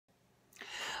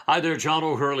Hi there, John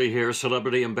O'Hurley here,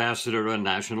 celebrity ambassador and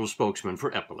national spokesman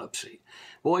for Epilepsy.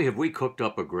 Boy, have we cooked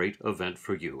up a great event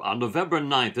for you. On November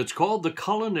 9th, it's called the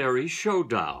Culinary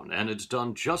Showdown, and it's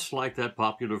done just like that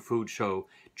popular food show,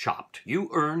 Chopped. You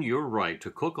earn your right to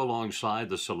cook alongside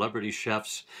the celebrity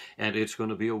chefs, and it's going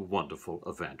to be a wonderful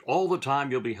event. All the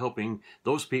time, you'll be helping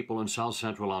those people in South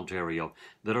Central Ontario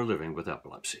that are living with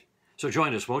epilepsy. So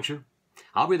join us, won't you?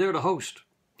 I'll be there to host.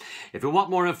 If you want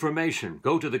more information,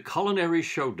 go to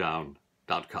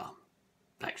theculinarｙshowdown.com.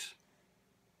 Thanks.